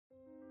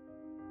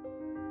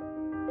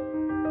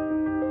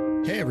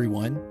Hey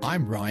everyone,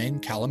 I'm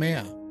Ryan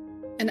Kalamea.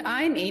 And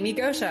I'm Amy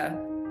Gosha.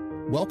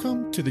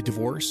 Welcome to the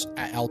Divorce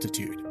at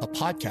Altitude, a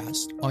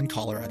podcast on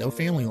Colorado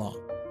family law.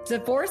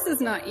 Divorce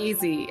is not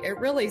easy. It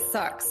really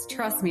sucks.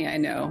 Trust me, I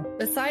know.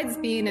 Besides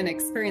being an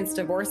experienced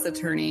divorce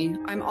attorney,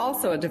 I'm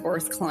also a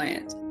divorce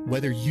client.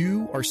 Whether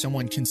you are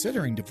someone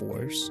considering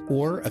divorce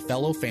or a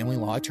fellow family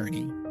law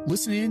attorney,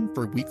 listen in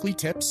for weekly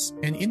tips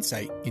and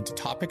insight into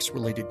topics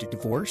related to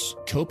divorce,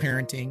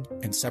 co-parenting,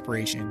 and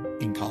separation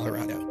in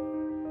Colorado.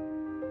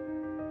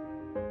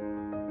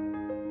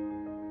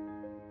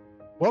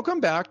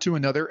 Welcome back to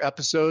another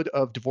episode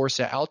of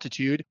Divorce at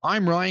Altitude.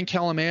 I'm Ryan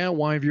Kalamea,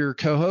 one of your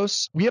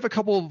co-hosts. We have a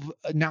couple of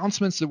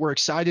announcements that we're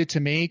excited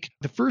to make.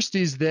 The first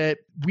is that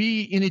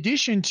we, in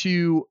addition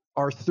to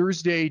our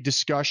Thursday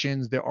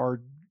discussions that are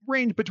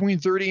range between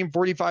 30 and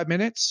 45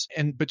 minutes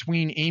and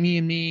between Amy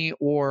and me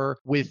or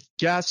with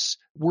guests,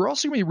 we're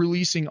also going to be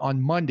releasing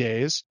on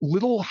Mondays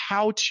little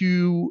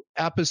how-to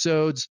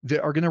episodes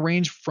that are going to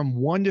range from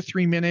 1 to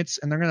 3 minutes,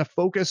 and they're going to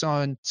focus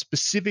on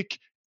specific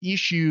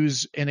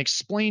issues and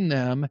explain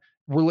them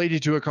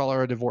related to a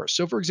Colorado divorce.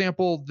 So for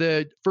example,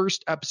 the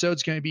first episode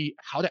is going to be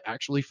how to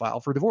actually file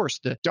for divorce,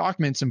 the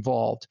documents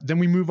involved. Then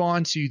we move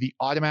on to the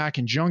automatic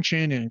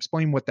injunction and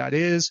explain what that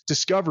is.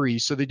 Discovery,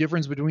 so the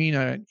difference between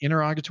an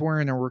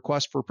interrogatory and a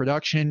request for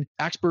production,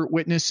 expert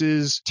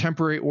witnesses,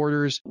 temporary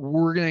orders.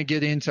 We're going to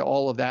get into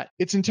all of that.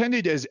 It's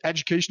intended as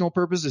educational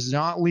purposes,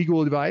 not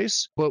legal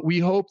advice, but we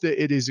hope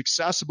that it is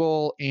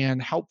accessible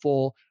and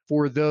helpful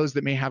for those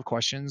that may have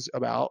questions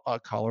about a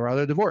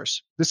Colorado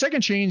divorce. The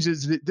second change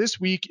is that this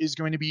week is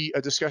going to be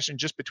a discussion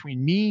just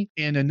between me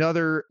and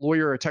another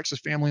lawyer, a Texas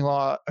family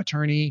law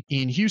attorney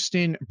in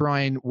Houston,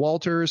 Brian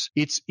Walters.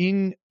 It's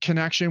in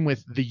connection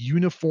with the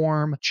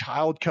Uniform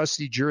Child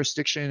Custody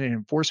Jurisdiction and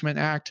Enforcement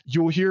Act.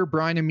 You'll hear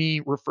Brian and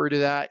me refer to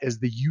that as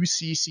the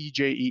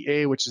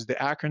UCCJEA, which is the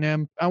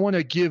acronym. I want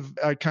to give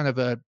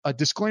a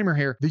disclaimer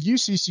here. The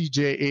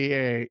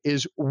UCCJEA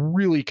is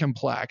really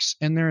complex,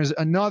 and there's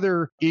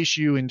another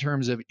issue in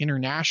terms of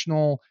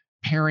international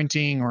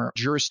parenting or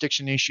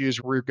jurisdiction issues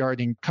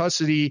regarding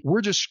custody.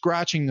 We're just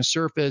scratching the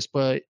surface,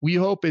 but we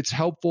hope it's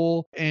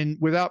helpful. And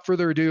without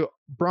further ado,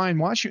 Brian,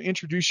 why don't you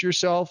introduce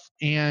yourself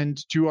and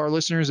to our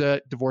listeners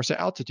at Divorce at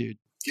Altitude?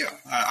 Yeah,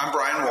 I'm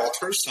Brian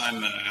Walters.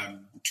 I'm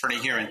an attorney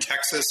here in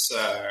Texas.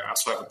 I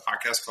also have a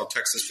podcast called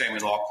Texas Family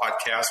Law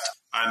Podcast.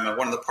 I'm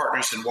one of the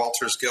partners in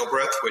Walters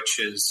Gilbreth, which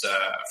is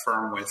a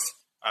firm with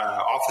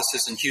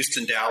offices in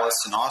Houston, Dallas,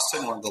 and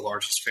Austin, one of the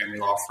largest family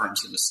law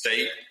firms in the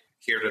state.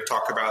 Here to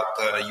talk about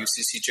the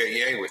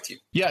UCCJEA with you.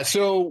 Yeah,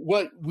 so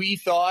what we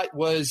thought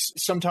was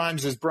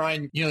sometimes as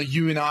Brian,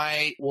 you and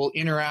I will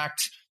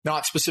interact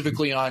not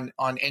specifically on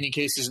any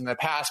cases in the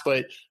past,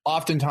 but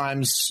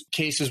oftentimes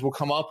cases will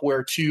come up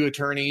where two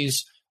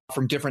attorneys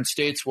from different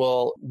states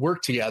will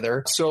work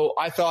together. So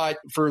I thought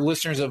for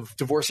listeners of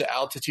Divorce at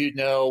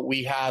Altitude,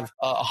 we have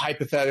a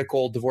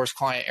hypothetical divorce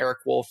client, Eric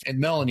Wolf and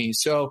Melanie.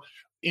 So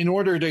in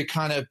order to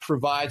kind of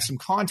provide some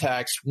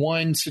context,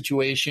 one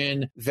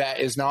situation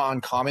that is not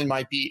uncommon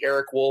might be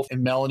Eric Wolf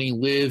and Melanie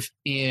live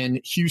in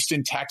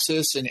Houston,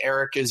 Texas, and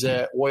Eric is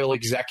an oil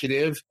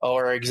executive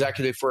or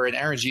executive for an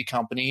energy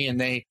company, and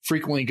they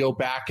frequently go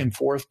back and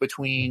forth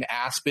between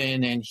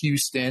Aspen and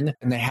Houston,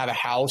 and they have a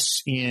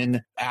house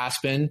in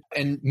Aspen.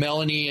 And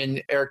Melanie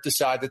and Eric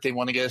decide that they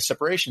want to get a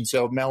separation.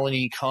 So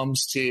Melanie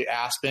comes to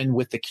Aspen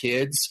with the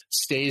kids,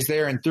 stays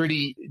there, and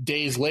 30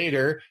 days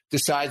later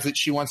decides that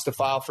she wants to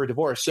file for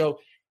divorce. So,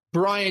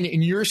 Brian, have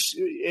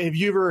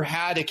you ever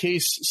had a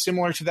case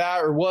similar to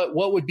that? Or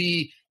what would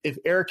be if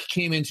Eric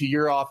came into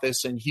your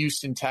office in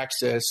Houston,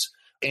 Texas,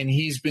 and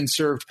he's been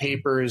served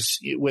papers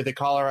with a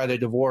Colorado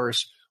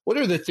divorce? What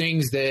are the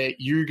things that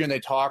you're going to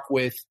talk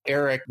with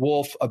Eric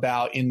Wolf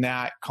about in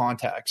that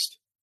context?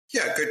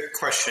 Yeah, good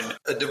question.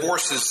 A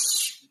divorce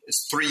is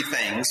three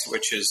things,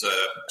 which is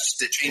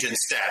a change in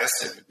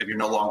status. If you're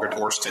no longer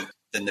divorced, and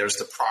then there's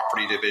the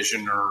property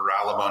division or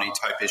alimony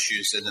type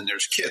issues, and then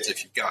there's kids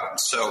if you've got them.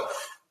 So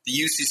the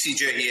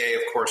UCCJEA,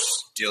 of course,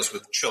 deals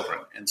with children.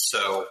 And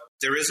so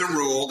there is a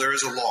rule, there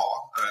is a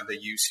law, the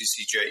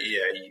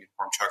UCCJEA,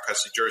 Uniform Child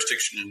Custody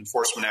Jurisdiction and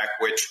Enforcement Act,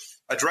 which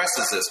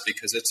addresses this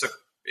because it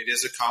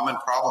is a common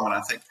problem, and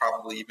I think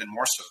probably even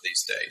more so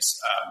these days.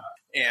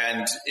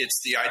 And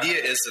the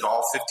idea is that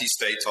all 50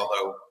 states,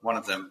 although one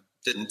of them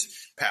didn't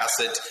pass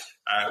it,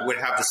 would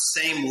have the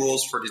same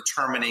rules for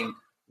determining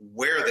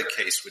where the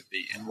case would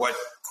be and what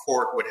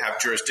court would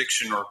have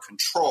jurisdiction or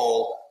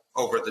control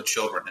over the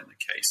children in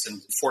the case. And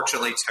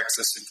fortunately,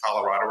 Texas and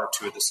Colorado are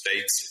two of the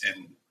states,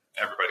 and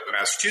everybody but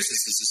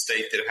Massachusetts is a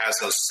state that has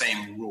those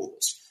same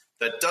rules.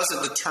 That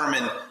doesn't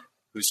determine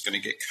who's going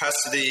to get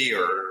custody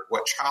or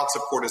what child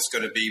support is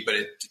going to be, but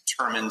it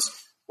determines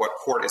what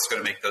court is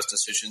going to make those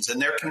decisions.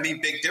 And there can be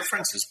big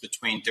differences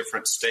between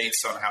different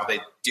states on how they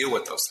deal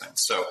with those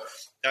things. So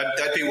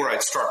that'd be where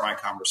I'd start my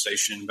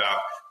conversation about,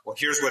 well,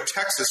 here's what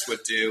Texas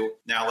would do.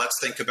 Now let's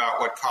think about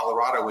what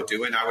Colorado would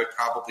do. And I would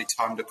probably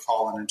tell him to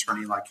call an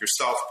attorney like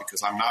yourself,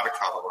 because I'm not a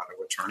Colorado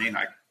attorney and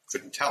I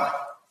couldn't tell him.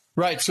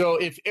 Right. So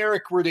if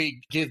Eric were to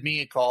give me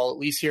a call, at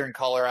least here in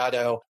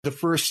Colorado, the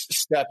first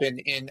step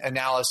in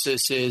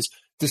analysis is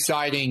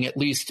deciding at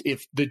least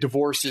if the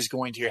divorce is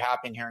going to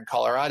happen here in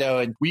Colorado.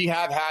 And we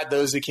have had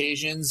those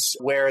occasions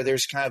where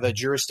there's kind of a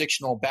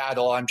jurisdictional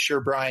battle. I'm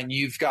sure, Brian,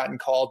 you've gotten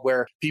called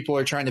where people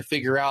are trying to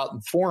figure out in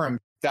forum.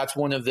 That's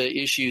one of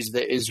the issues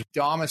that is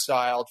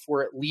domiciled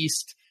for at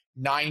least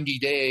 90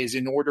 days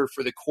in order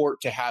for the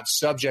court to have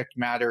subject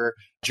matter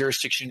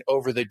jurisdiction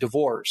over the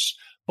divorce.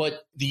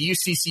 But the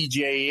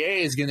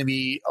UCCJEA is going to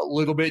be a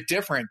little bit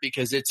different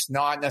because it's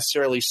not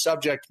necessarily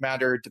subject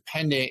matter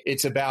dependent.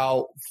 It's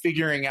about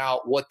figuring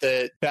out what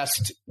the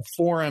best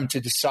forum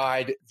to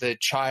decide the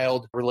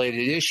child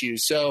related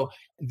issues. So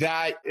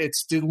that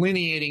it's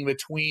delineating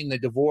between the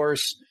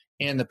divorce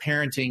and the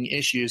parenting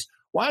issues.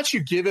 Why don't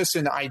you give us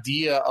an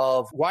idea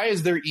of why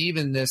is there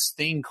even this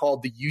thing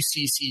called the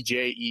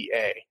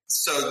UCCJEA?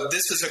 So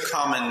this is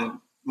a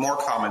more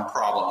common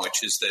problem,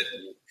 which is that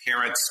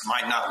parents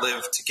might not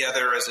live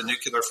together as a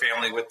nuclear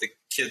family with the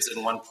kids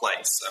in one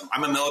place.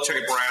 I'm a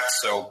military brat,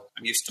 so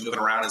I'm used to moving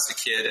around as a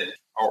kid.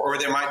 Or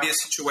there might be a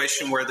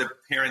situation where the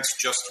parents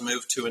just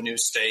moved to a new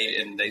state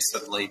and they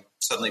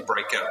suddenly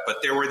break up. But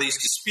there were these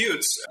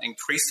disputes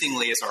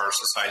increasingly as our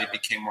society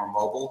became more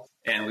mobile,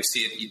 and we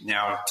see it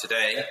now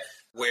today,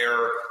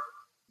 where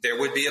there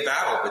would be a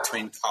battle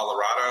between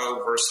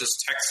Colorado versus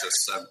Texas.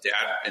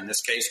 In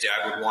this case,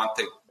 dad would want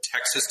the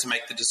Texas to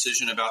make the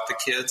decision about the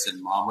kids,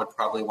 and mom would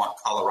probably want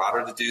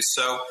Colorado to do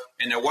so.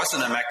 And there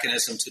wasn't a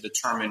mechanism to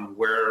determine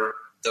where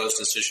those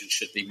decisions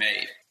should be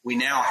made. We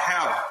now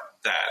have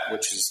that,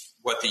 which is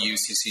what the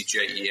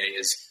UCCJEA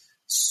is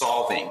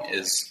solving,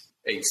 is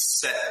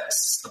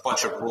a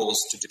bunch of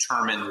rules to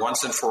determine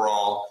once and for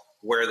all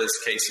where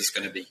this case is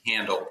going to be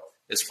handled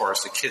as far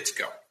as the kids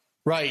go.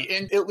 Right.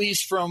 And at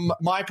least from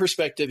my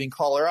perspective in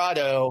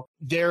Colorado,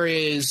 there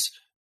is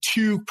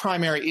two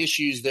primary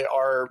issues that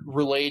are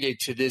related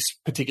to this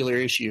particular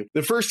issue.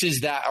 The first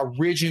is that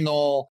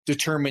original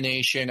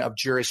determination of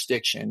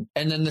jurisdiction.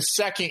 And then the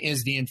second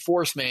is the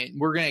enforcement.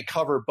 We're going to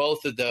cover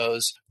both of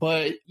those.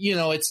 But,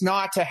 it's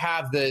not to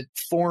have the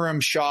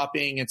forum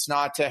shopping. It's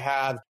not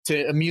to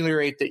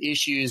ameliorate the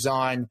issues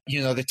on,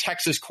 the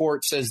Texas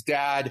court says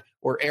dad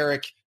or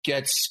Eric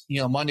gets,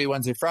 Monday,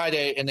 Wednesday,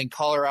 Friday. And then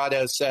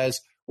Colorado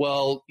says,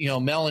 well,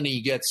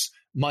 Melanie gets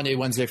Monday,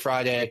 Wednesday,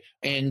 Friday,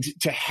 and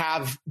to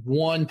have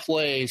one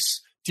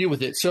place deal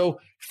with it. So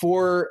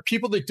for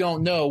people that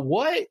don't know,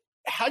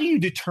 how do you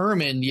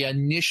determine the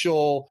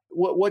initial,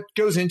 what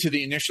goes into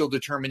the initial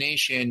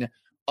determination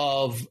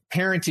of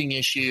parenting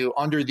issue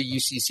under the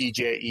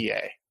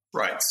UCCJEA?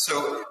 Right.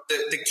 So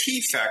the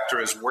key factor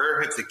is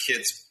where have the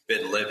kids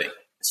been living,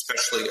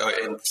 especially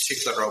in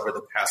particular over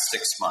the past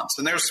 6 months.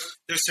 And there's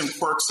some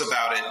quirks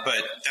about it,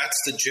 but that's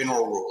the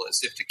general rule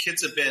is if the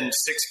kids have been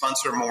 6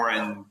 months or more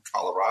in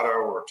Colorado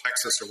or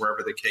Texas or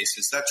wherever the case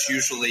is, that's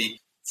usually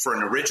for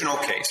an original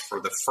case, for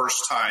the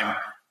first time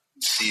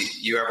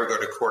you ever go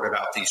to court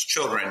about these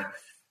children,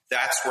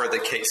 that's where the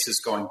case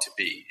is going to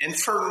be. And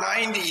for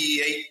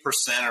 98%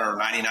 or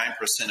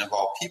 99% of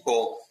all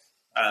people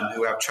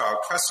who have child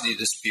custody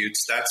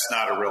disputes, that's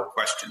not a real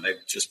question.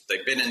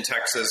 They've been in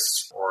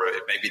Texas, or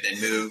maybe they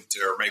moved,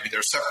 or maybe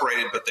they're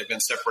separated, but they've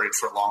been separated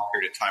for a long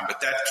period of time.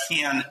 But that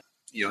can,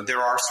 there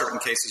are certain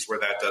cases where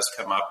that does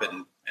come up,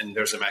 and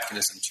there's a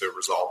mechanism to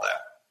resolve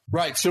that.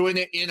 Right. So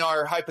in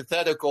our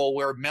hypothetical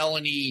where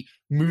Melanie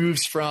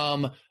moves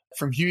from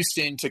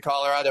Houston to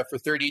Colorado for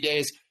 30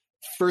 days,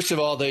 first of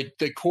all, the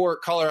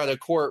Colorado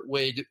court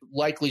would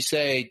likely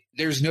say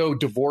there's no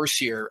divorce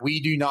here.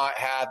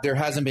 There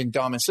hasn't been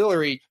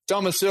domiciliary.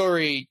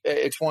 Domiciliary,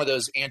 it's one of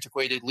those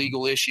antiquated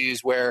legal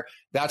issues where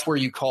that's where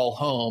you call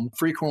home.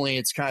 Frequently,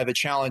 it's kind of a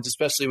challenge,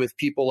 especially with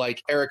people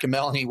like Eric and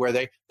Melanie, where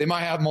they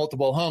might have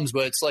multiple homes,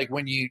 but it's like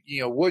when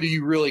what do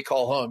you really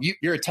call home?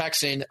 You're a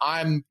Texan.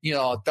 I'm, a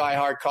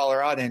diehard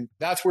Coloradan.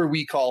 That's where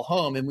we call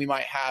home. And we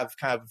might have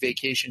kind of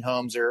vacation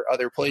homes or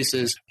other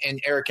places in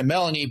Eric and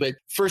Melanie. But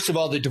first of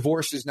all, the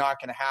divorce is not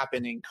going to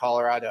happen in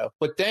Colorado.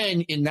 But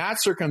then in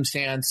that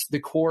circumstance, the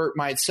court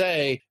might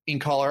say in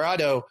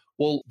Colorado,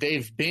 well,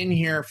 they've been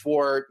here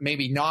for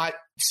maybe not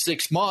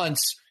 6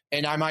 months.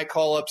 And I might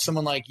call up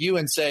someone like you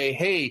and say,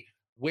 hey,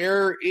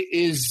 where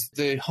is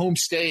the home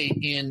state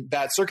in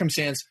that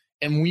circumstance?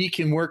 And we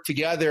can work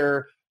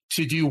together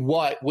to do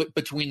what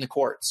between the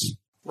courts.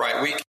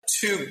 Right.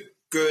 Two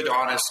good,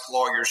 honest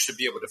lawyers should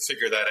be able to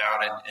figure that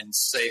out and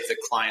save the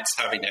clients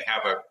having to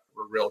have a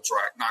real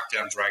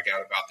knockdown, drag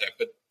out about that.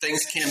 But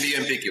things can be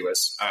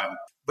ambiguous.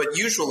 But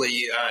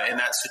usually in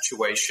that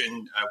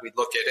situation, we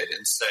look at it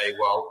and say,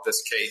 well,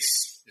 this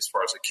case, as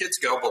far as the kids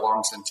go,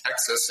 belongs in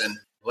Texas, and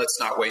let's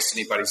not waste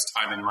anybody's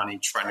time and money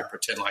trying to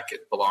pretend like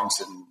it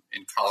belongs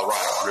in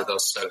Colorado under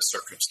those set of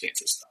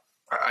circumstances.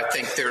 I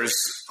think there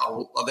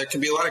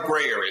can be a lot of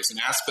gray areas, and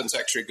Aspen's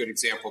actually a good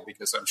example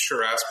because I'm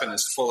sure Aspen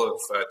is full of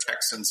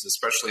Texans,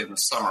 especially in the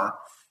summer.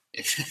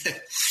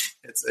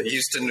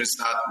 Houston is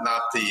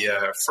not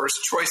the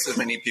first choice of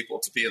many people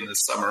to be in the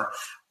summer,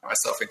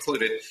 myself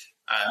included.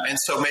 And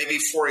so maybe,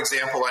 for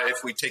example,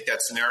 if we take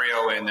that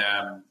scenario and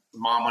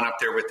Mom went up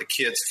there with the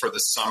kids for the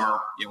summer,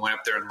 went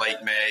up there in late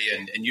May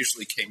and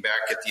usually came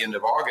back at the end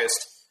of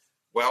August.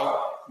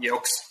 Well,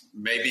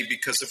 maybe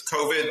because of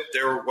COVID,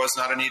 there was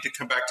not a need to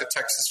come back to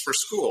Texas for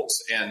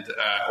schools. And,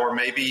 or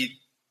maybe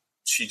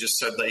she just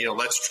said,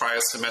 let's try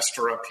a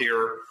semester up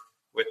here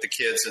with the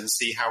kids and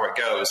see how it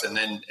goes. And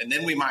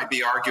then we might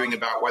be arguing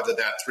about whether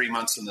that 3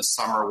 months in the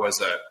summer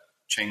was a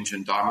change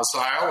in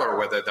domicile or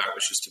whether that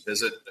was just to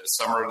visit the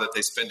summer that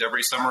they spend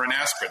every summer in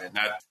Aspen. And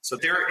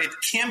it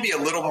can be a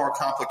little more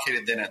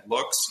complicated than it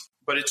looks,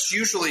 but it's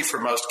usually, for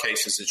most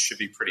cases, it should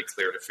be pretty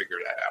clear to figure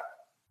that out.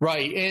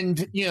 Right.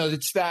 And,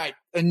 it's that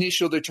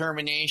initial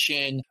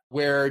determination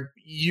where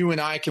you and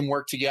I can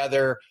work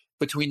together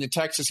between the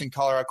Texas and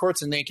Colorado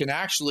courts, and they can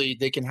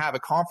have a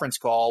conference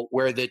call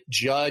where the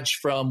judge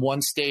from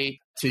one state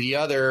to the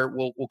other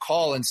will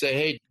call and say,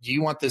 hey, do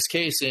you want this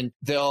case? And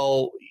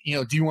they'll,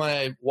 do you want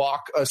to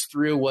walk us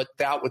through what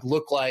that would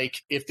look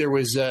like if there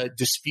was a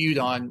dispute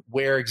on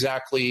where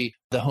exactly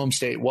the home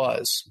state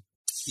was?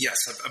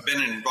 Yes, I've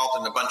been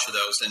involved in a bunch of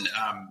those. And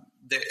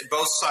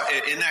both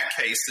sides, in that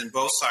case, then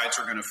both sides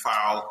are going to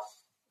file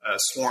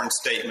sworn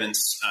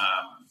statements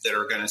that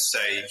are going to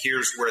say,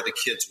 here's where the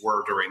kids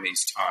were during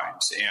these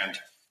times. And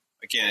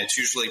again, it's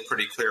usually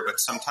pretty clear, but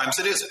sometimes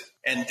it isn't.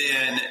 And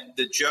then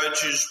the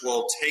judges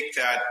will take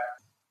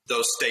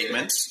those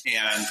statements,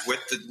 and with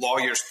the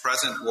lawyers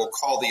present, will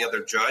call the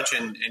other judge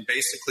and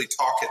basically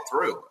talk it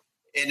through.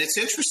 And it's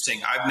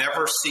interesting.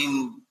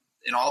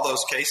 In all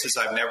those cases,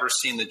 I've never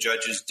seen the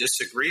judges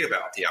disagree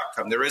about the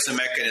outcome. There is a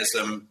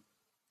mechanism,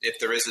 if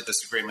there is a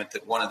disagreement,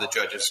 that one of the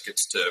judges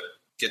gets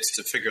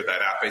to figure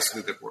that out.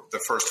 Basically, the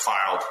first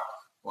filed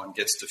one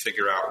gets to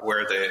figure out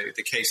where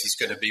the case is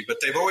going to be. But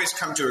they've always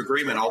come to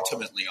agreement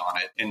ultimately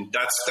on it. And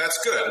that's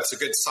good. It's a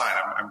good sign.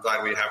 I'm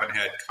glad we haven't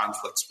had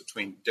conflicts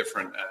between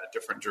different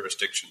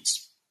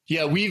jurisdictions.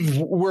 Yeah, we've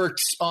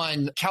worked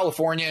on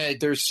California.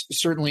 There's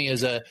certainly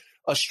is a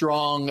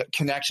strong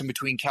connection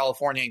between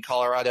California and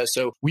Colorado.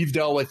 So we've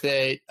dealt with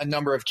a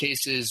number of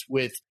cases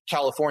with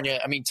California.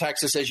 I mean,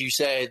 Texas, as you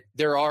said,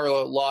 there are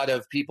a lot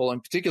of people,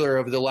 in particular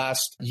over the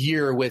last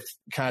year with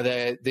kind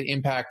of the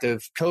impact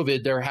of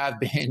COVID, there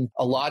have been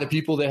a lot of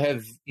people that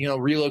have,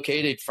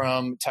 relocated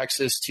from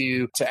Texas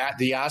to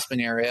the Aspen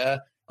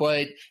area.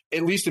 But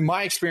at least in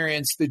my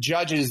experience, the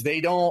judges,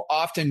 they don't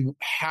often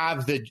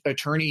have the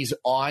attorneys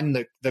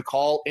on the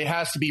call. It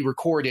has to be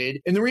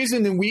recorded. And the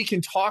reason that we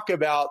can talk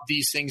about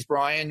these things,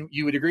 Brian,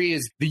 you would agree,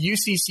 is the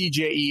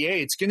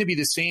UCCJEA, it's going to be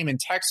the same in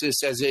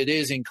Texas as it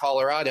is in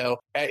Colorado.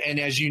 And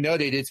as you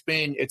noted,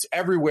 it's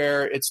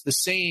everywhere. It's the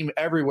same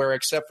everywhere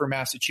except for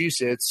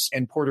Massachusetts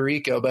and Puerto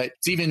Rico, but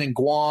it's even in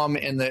Guam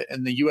and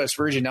the U.S.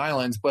 Virgin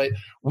Islands. But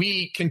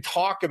we can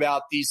talk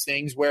about these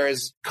things,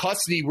 whereas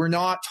custody, we're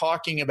not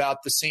talking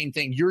about the same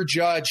thing. Your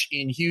judge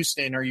in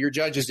Houston or your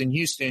judges in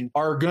Houston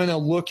are going to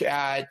look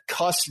at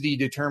custody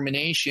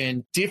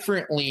determination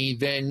differently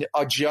than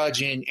a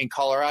judge in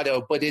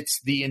Colorado, but it's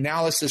the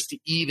analysis to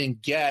even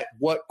get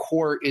what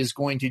court is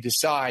going to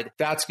decide.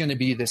 That's going to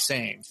be the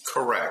same.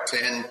 Correct.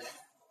 And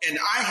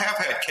I have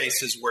had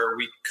cases where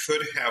we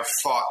could have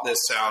fought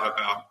this out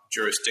about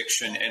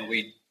jurisdiction, and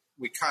we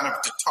kind of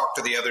talked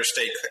to the other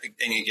state,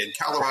 and again,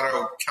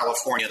 Colorado,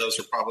 California, those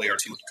are probably our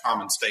two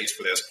common states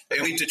for this.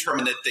 And we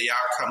determined that the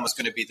outcome was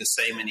going to be the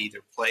same in either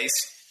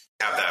place,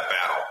 have that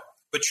battle.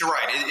 But you're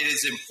right, it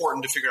is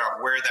important to figure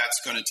out where that's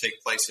going to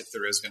take place if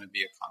there is going to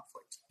be a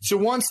conflict. So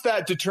once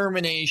that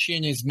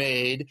determination is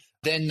made,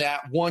 then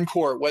that one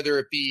court, whether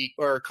it be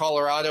or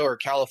Colorado or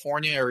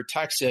California or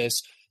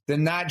Texas,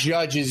 then that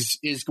judge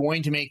is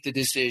going to make the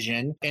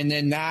decision. And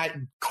then that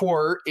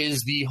court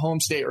is the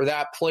home state, or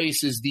that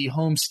place is the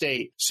home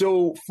state.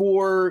 So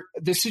for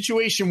the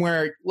situation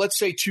where, let's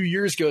say 2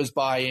 years goes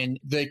by and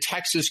the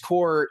Texas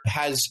court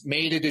has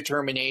made a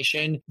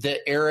determination that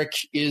Eric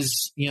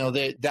is,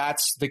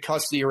 that's the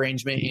custody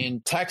arrangement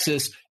in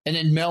Texas, and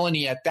then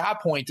Melanie at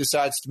that point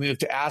decides to move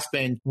to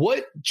Aspen,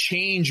 what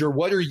change or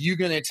what are you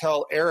going to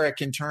tell Eric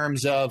in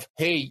terms of,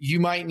 hey, you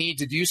might need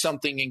to do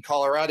something in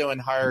Colorado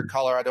and hire a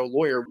Colorado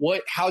lawyer?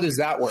 How does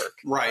that work?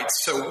 Right.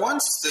 So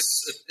once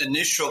this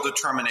initial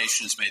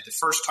determination is made, the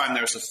first time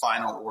there's a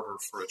final order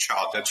for a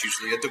child, that's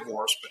usually a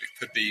divorce, but it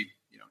could be,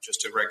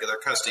 just a regular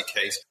custody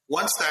case.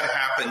 Once that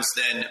happens,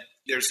 then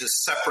there's a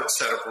separate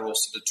set of rules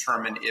to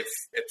determine if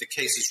the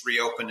case is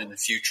reopened in the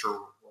future,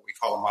 what we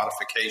call a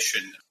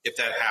modification, if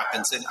that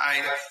happens. And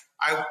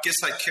I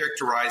guess I'd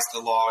characterize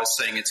the law as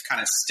saying it's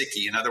kind of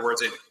sticky. In other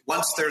words,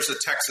 once there's a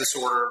Texas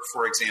order,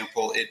 for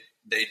example,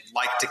 they'd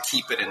like to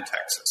keep it in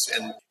Texas.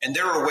 And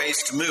there are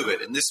ways to move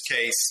it. In this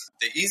case,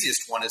 the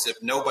easiest one is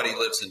if nobody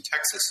lives in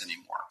Texas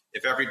anymore.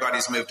 If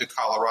everybody's moved to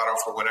Colorado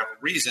for whatever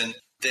reason,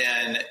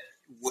 then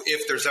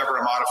if there's ever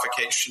a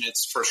modification,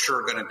 it's for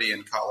sure going to be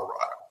in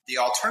Colorado. The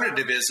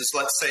alternative is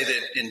let's say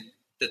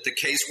that the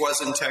case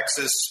was in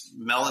Texas,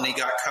 Melanie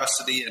got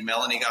custody, and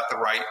Melanie got the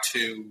right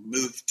to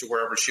move to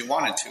wherever she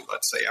wanted to,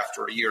 let's say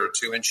after a year or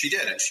two, and she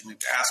did, and she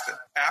moved to Aspen.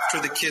 After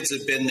the kids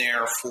had been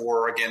there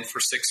for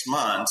 6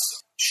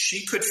 months,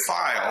 she could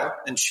file,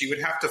 and she would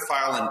have to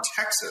file in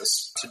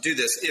Texas to do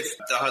this if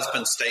the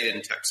husband stayed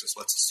in Texas.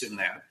 Let's assume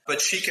that.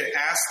 But she could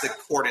ask the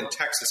court in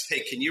Texas, hey,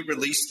 can you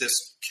release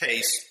this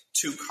case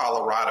to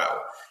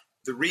Colorado?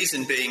 The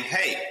reason being,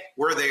 hey,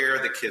 we're there,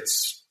 the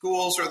kids'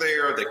 schools are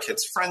there, the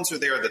kids' friends are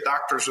there, the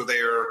doctors are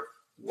there,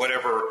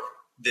 whatever,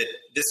 that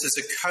this is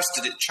a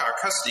child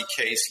custody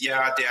case.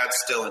 Yeah, dad's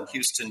still in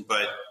Houston,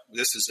 but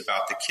this is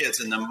about the kids.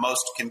 And the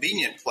most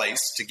convenient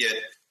place to get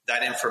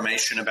that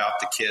information about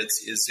the kids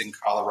is in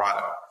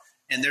Colorado.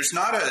 And there's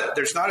not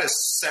a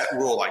set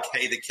rule like,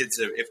 hey, the kids,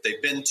 if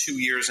they've been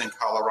 2 years in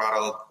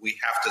Colorado, we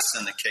have to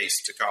send the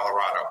case to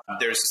Colorado.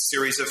 There's a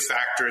series of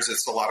factors.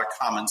 It's a lot of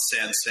common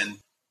sense. And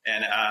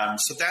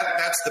so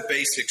that's the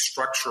basic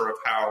structure of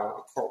how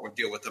a court would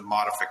deal with a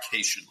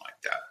modification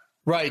like that.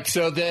 Right.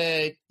 So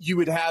you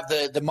would have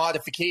the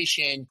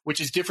modification,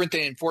 which is different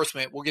than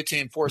enforcement. We'll get to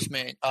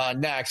enforcement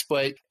next.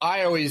 But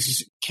I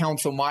always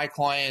counsel my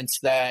clients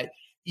that,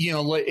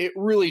 it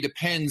really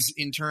depends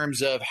in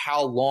terms of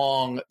how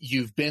long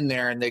you've been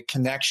there and the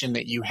connection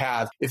that you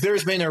have. If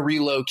there's been a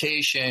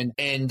relocation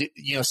and,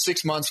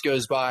 6 months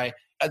goes by,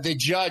 the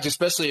judge,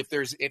 especially if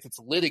it's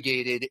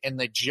litigated and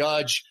the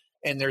judge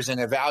and there's an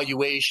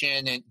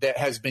evaluation that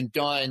has been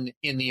done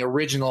in the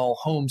original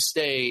home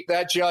state,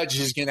 that judge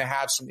is going to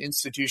have some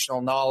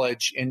institutional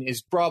knowledge and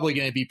is probably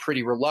going to be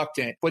pretty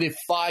reluctant. But if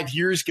 5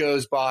 years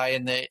goes by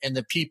and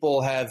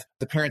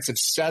the parents have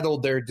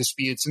settled their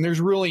disputes and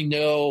there's really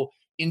no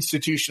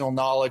institutional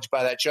knowledge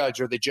by that judge,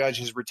 or the judge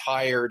has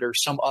retired or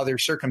some other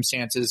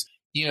circumstances,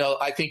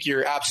 I think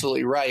you're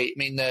absolutely right. I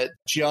mean, the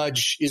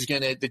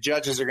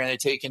judges are going to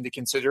take into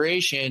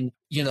consideration,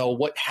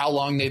 how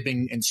long they've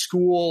been in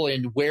school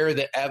and where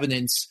the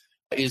evidence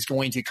is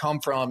going to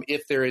come from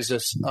if there is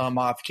a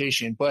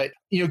modification. But,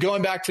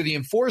 going back to the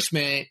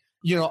enforcement,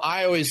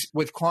 I always,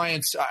 with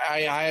clients,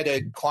 I had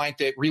a client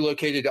that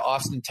relocated to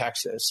Austin,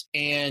 Texas.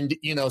 And,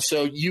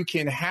 so you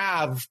can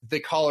have the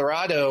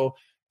Colorado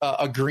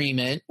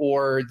agreement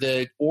or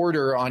the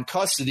order on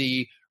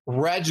custody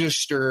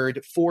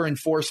registered for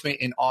enforcement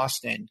in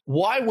Austin.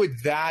 Why would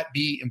that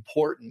be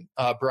important,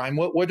 Brian?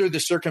 What are the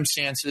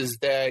circumstances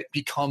that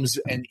becomes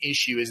an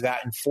issue as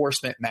that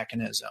enforcement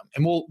mechanism?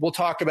 And we'll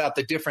talk about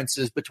the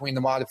differences between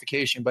the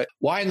modification, but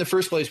why in the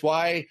first place?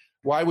 Why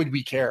would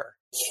we care?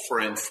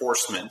 For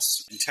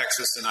enforcements in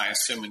Texas, and I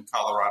assume in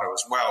Colorado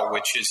as well,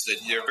 which is that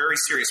there are very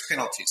serious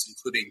penalties,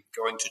 including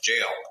going to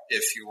jail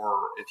if you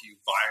are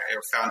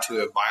found to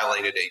have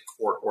violated a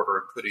court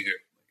order, including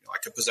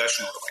like a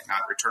possession order, like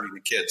not returning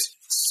the kids.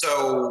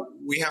 So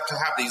we have to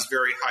have these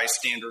very high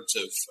standards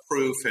of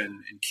proof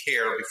and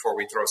care before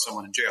we throw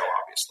someone in jail,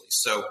 obviously.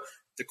 So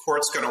the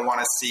court's going to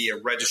want to see a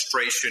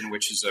registration,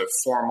 which is a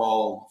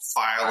formal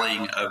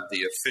filing of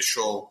the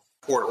official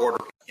court order.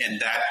 And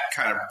that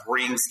kind of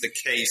brings the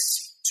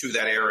case to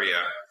that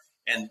area.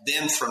 And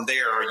then from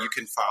there, you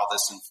can file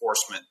this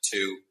enforcement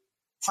to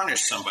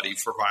punish somebody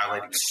for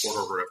violating a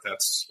court order if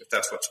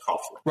that's what's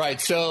called for.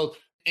 Right. So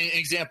an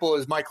example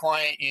is my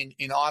client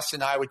in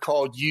Austin. I would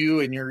call you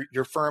and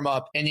your firm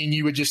up, and then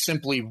you would just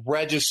simply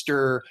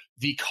register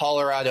the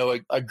Colorado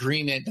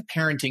agreement, the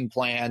parenting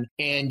plan.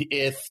 And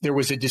if there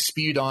was a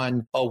dispute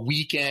on a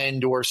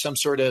weekend or some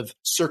sort of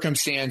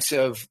circumstance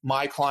of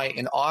my client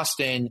in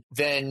Austin,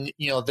 then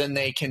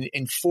they can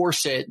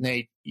enforce it,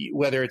 and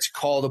whether it's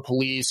call the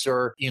police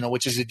or,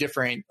 which is a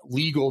different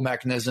legal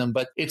mechanism,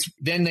 but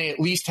then they at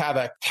least have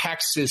a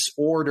Texas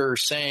order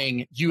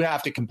saying you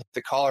have to complete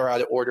the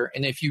Colorado order.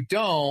 And if you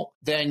don't,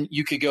 then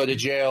you could go to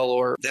jail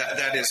or.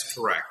 That is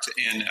correct.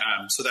 And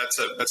so that's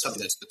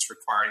something that's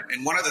required.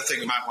 And one other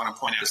thing you might want to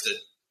point out is that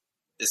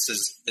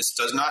this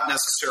does not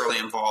necessarily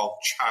involve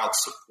child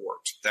support.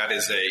 That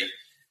is a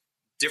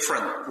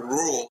different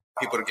rule.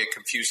 People get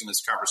confused in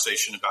this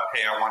conversation about,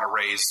 hey, I want to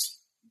raise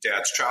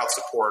dad's child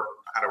support.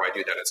 How do I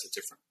do that? It's a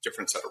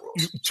different set of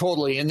rules.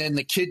 Totally. And then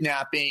the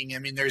kidnapping,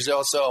 there's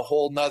also a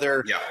whole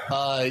nother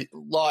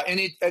law.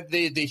 And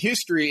the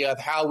history of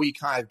how we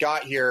kind of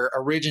got here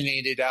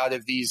originated out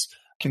of these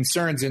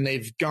concerns, and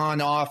they've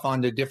gone off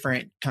onto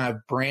different kind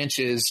of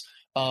branches.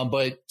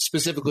 But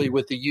specifically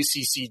with the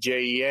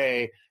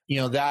UCCJEA,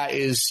 that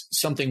is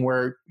something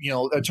where,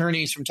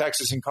 attorneys from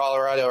Texas and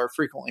Colorado are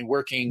frequently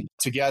working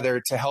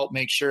together to help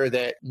make sure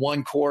that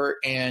one court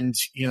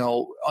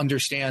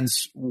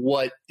understands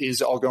what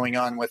is all going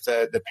on with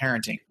the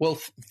parenting. Well,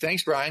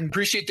 thanks, Brian.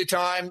 Appreciate the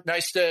time.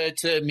 Nice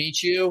to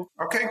meet you.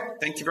 Okay.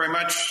 Thank you very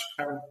much.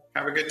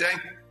 Have a good day.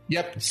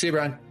 Yep. See you,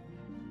 Brian.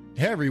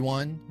 Hey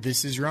everyone,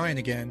 this is Ryan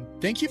again.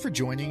 Thank you for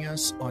joining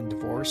us on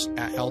Divorce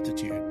at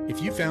Altitude.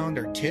 If you found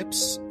our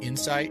tips,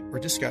 insight, or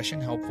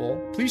discussion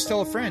helpful, please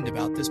tell a friend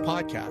about this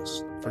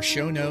podcast. For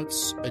show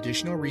notes,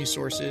 additional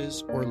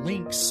resources, or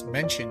links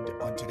mentioned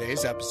on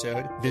today's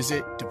episode,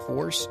 visit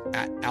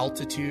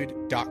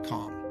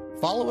divorceataltitude.com.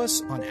 Follow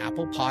us on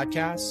Apple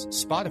Podcasts,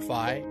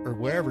 Spotify, or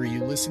wherever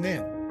you listen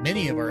in.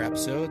 Many of our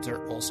episodes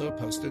are also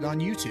posted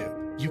on YouTube.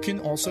 You can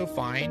also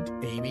find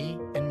Amy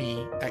and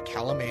me at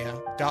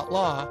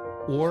kalamea.law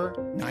or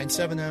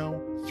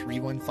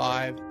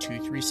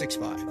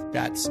 970-315-2365.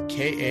 That's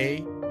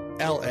KALAMEA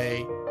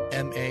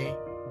LAMAYA.law.